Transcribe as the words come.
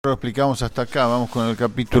Lo explicamos hasta acá, vamos con el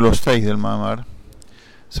capítulo 6 del Mamar.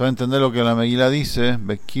 Se va a entender lo que la Megilá dice: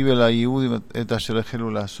 los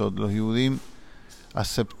Yehudim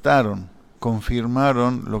aceptaron,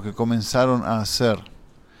 confirmaron lo que comenzaron a hacer,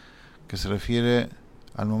 que se refiere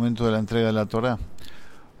al momento de la entrega de la Torá.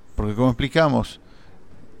 Porque como explicamos,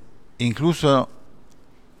 incluso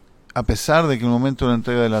a pesar de que en el momento de la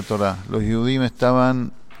entrega de la Torá los Yehudim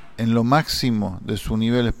estaban en lo máximo de su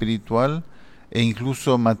nivel espiritual e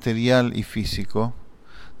incluso material y físico,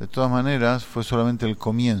 de todas maneras fue solamente el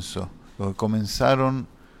comienzo, lo que comenzaron,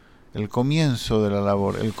 el comienzo de la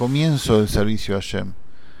labor, el comienzo del servicio a Hashem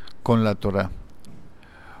con la Torá,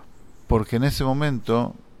 porque en ese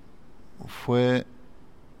momento fue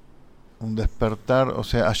un despertar, o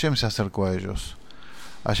sea, Hashem se acercó a ellos,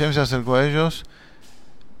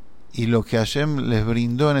 y lo que Hashem les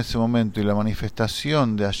brindó en ese momento y la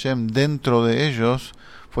manifestación de Hashem dentro de ellos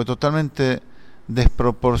fue totalmente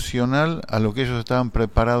desproporcional a lo que ellos estaban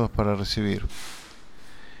preparados para recibir.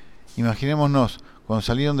 Imaginémonos, cuando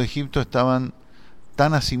salieron de Egipto estaban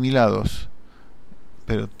tan asimilados,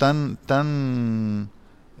 pero tan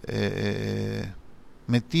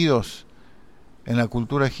metidos en la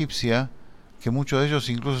cultura egipcia, que muchos de ellos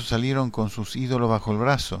incluso salieron con sus ídolos bajo el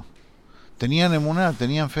brazo. Tenían emuná,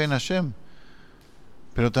 tenían fe en Hashem,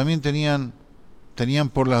 pero también tenían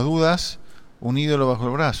por las dudas un ídolo bajo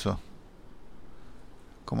el brazo,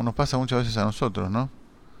 como nos pasa muchas veces a nosotros, ¿no?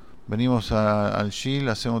 Venimos al Shil,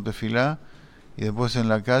 hacemos tefilá, y después en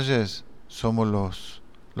la calle somos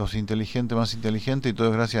los inteligentes, más inteligentes, y todo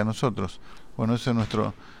es gracias a nosotros. Bueno, eso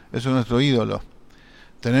es nuestro ídolo.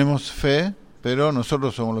 Tenemos fe, pero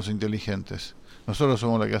nosotros somos los inteligentes. Nosotros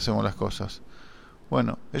somos los que hacemos las cosas.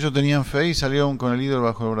 Bueno, ellos tenían fe y salieron con el ídolo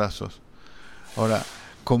bajo los brazos. Ahora,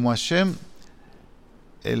 como Hashem,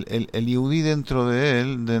 el Yehudí dentro de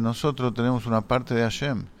él, de nosotros, tenemos una parte de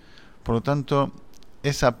Hashem. Por lo tanto,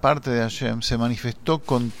 esa parte de Hashem se manifestó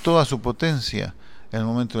con toda su potencia en el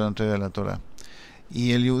momento de la entrega de la Torah.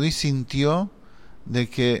 Y el Yehudí sintió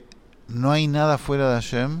de que no hay nada fuera de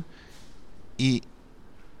Hashem y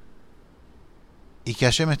que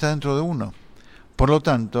Hashem está dentro de uno. Por lo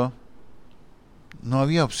tanto, no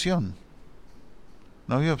había opción,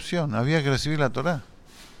 había que recibir la Torah.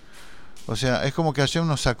 O sea, es como que Hashem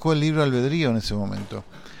nos sacó el libre albedrío en ese momento.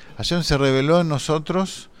 Hashem se reveló en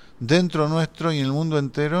nosotros, dentro nuestro y en el mundo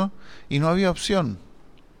entero, y no había opción.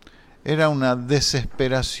 Era una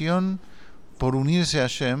desesperación por unirse a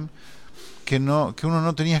Hashem, que uno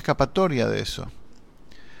no tenía escapatoria de eso.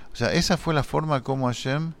 O sea, esa fue la forma como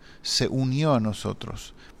Hashem se unió a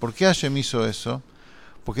nosotros. ¿Por qué Hashem hizo eso?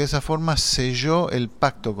 Porque de esa forma selló el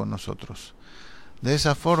pacto con nosotros. De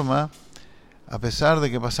esa forma, a pesar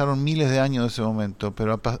de que pasaron miles de años de ese momento,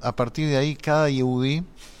 pero a partir de ahí cada Yehudí,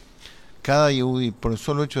 por el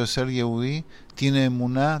solo hecho de ser Yehudí, tiene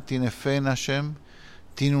emuná, tiene fe en Hashem,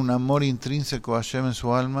 tiene un amor intrínseco a Hashem en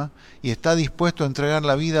su alma, y está dispuesto a entregar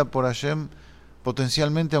la vida por Hashem,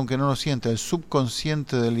 potencialmente aunque no lo sienta. El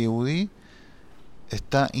subconsciente del Yehudí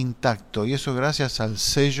está intacto, y eso gracias al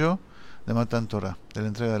sello de Matan Torah, de la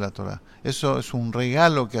entrega de la Torah. Eso es un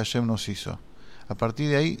regalo que Hashem nos hizo. A partir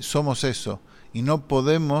de ahí somos eso, y no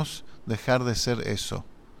podemos dejar de ser eso.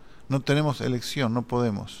 No tenemos elección, no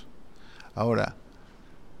podemos. Ahora,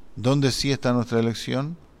 ¿dónde sí está nuestra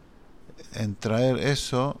elección? En traer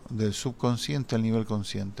eso del subconsciente al nivel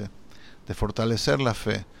consciente, de fortalecer la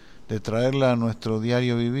fe, de traerla a nuestro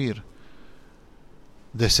diario vivir,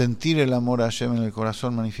 de sentir el amor a Hashem en el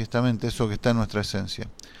corazón manifiestamente, eso que está en nuestra esencia.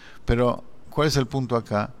 Pero, ¿cuál es el punto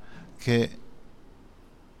acá? Que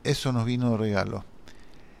eso nos vino de regalo.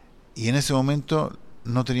 Y en ese momento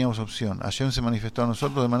no teníamos opción. Hashem se manifestó a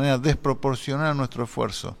nosotros de manera desproporcional a nuestro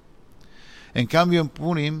esfuerzo. En cambio, en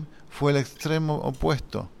Purim fue el extremo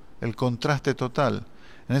opuesto, el contraste total.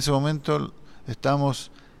 En ese momento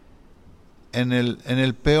estamos en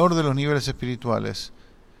el peor de los niveles espirituales,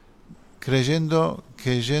 creyendo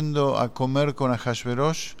que yendo a comer con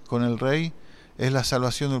Ahashverosh, con el rey, es la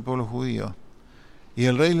salvación del pueblo judío. Y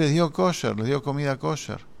el rey les dio kosher, les dio comida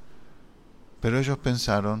kosher. Pero ellos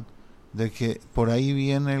pensaron de que por ahí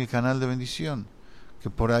viene el canal de bendición, que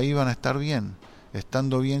por ahí van a estar bien,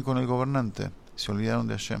 estando bien con el gobernante. Se olvidaron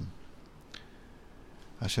de Hashem.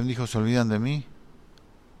 Hashem dijo: ¿se olvidan de mí?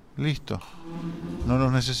 Listo, no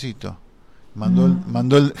los necesito.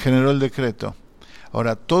 Generó el decreto.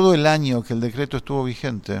 Ahora, todo el año que el decreto estuvo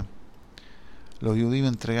vigente, los judíos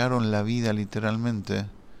entregaron la vida literalmente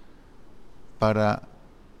para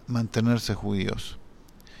mantenerse judíos.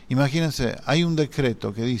 Imagínense, hay un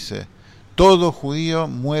decreto que dice: todo judío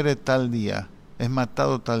muere tal día, es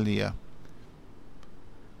matado tal día.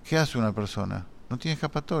 ¿Qué hace una persona? no tiene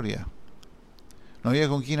escapatoria. No había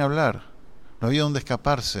con quién hablar, no había dónde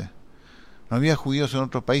escaparse, no había judíos en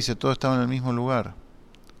otros países, todos estaban en el mismo lugar,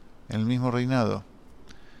 en el mismo reinado.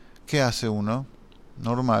 ¿Qué hace uno?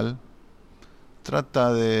 Normal,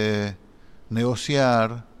 trata de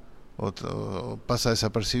negociar, o pasa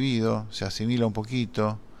desapercibido, se asimila un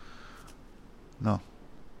poquito. No.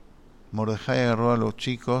 Mordejai agarró a los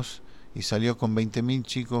chicos y salió con 20.000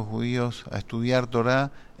 chicos judíos a estudiar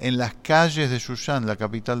Torá en las calles de Shushan, la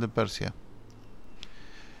capital de Persia.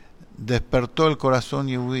 Despertó el corazón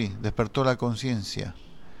yehudí, despertó la conciencia.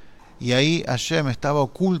 Y ahí Hashem estaba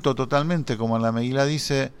oculto totalmente, como en la Megilá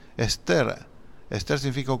dice Esther. Esther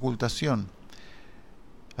significa ocultación.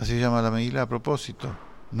 Así se llama la Megilá a propósito.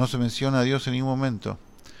 No se menciona a Dios en ningún momento,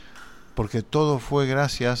 porque todo fue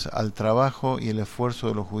gracias al trabajo y el esfuerzo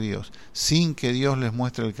de los judíos. Sin que Dios les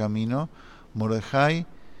muestre el camino, Mordejai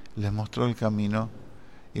les mostró el camino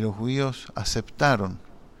y los judíos aceptaron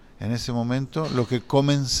en ese momento lo que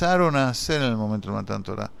comenzaron a hacer en el momento del Matan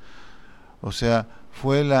Torah. O sea,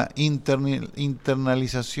 fue la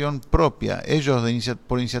internalización propia. Ellos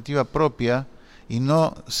por iniciativa propia, y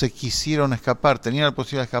no se quisieron escapar, tenían la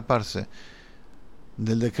posibilidad de escaparse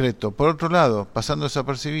del decreto. Por otro lado, pasando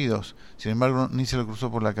desapercibidos, sin embargo, ni se le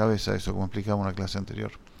cruzó por la cabeza eso, como explicaba en una clase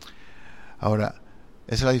anterior. Ahora,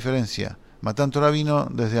 esa es la diferencia. Matan Torah vino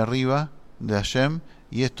desde arriba, de Hashem,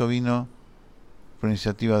 y esto vino por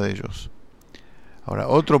iniciativa de ellos. Ahora,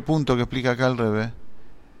 otro punto que explica acá el Rebbe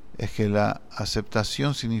es que la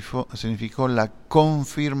aceptación significó la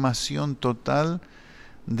confirmación total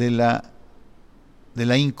de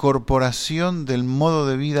la incorporación del modo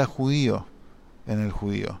de vida judío en el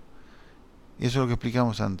judío. Y eso es lo que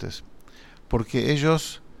explicamos antes. Porque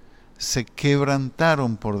ellos se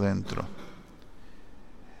quebrantaron por dentro.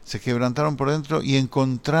 Se quebrantaron por dentro y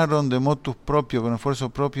encontraron de motus propio, con esfuerzo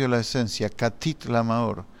propio, la esencia. Katit la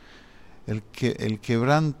maor. El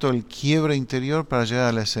quebranto, el quiebre interior para llegar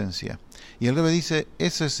a la esencia. Y el Rebbe dice,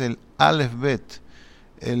 ese es el Aleph Bet,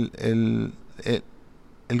 el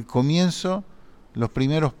comienzo, los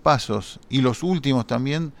primeros pasos y los últimos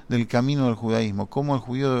también del camino del judaísmo, cómo el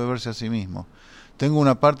judío debe verse a sí mismo. Tengo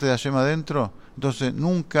una parte de Hashem adentro, entonces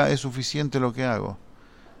nunca es suficiente lo que hago.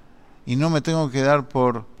 Y no me tengo que dar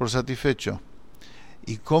por satisfecho.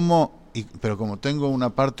 Pero como tengo una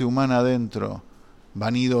parte humana adentro,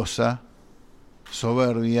 vanidosa,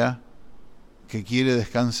 soberbia, que quiere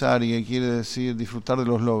descansar y que quiere disfrutar de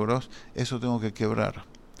los logros, eso tengo que quebrar.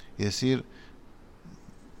 Y decir,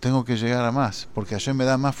 tengo que llegar a más, porque Hashem me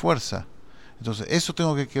da más fuerza. Entonces, eso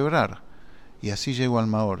tengo que quebrar. Y así llego al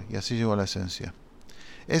Maor, y así llego a la esencia.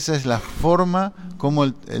 Esa es la forma como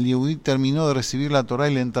el Yehudí terminó de recibir la Torah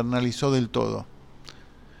y la internalizó del todo.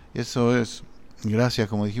 Y eso es, gracias,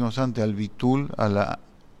 como dijimos antes, al bitul, a la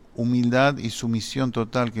humildad y sumisión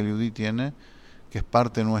total que el Yehudí tiene, que es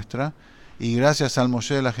parte nuestra, y gracias al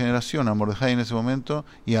Moshe de la generación, a Mordejai en ese momento,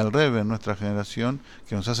 y al Rebbe en nuestra generación,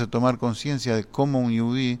 que nos hace tomar conciencia de cómo un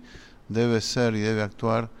Yehudí debe ser y debe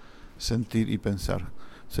actuar, sentir y pensar.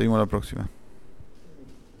 Seguimos la próxima.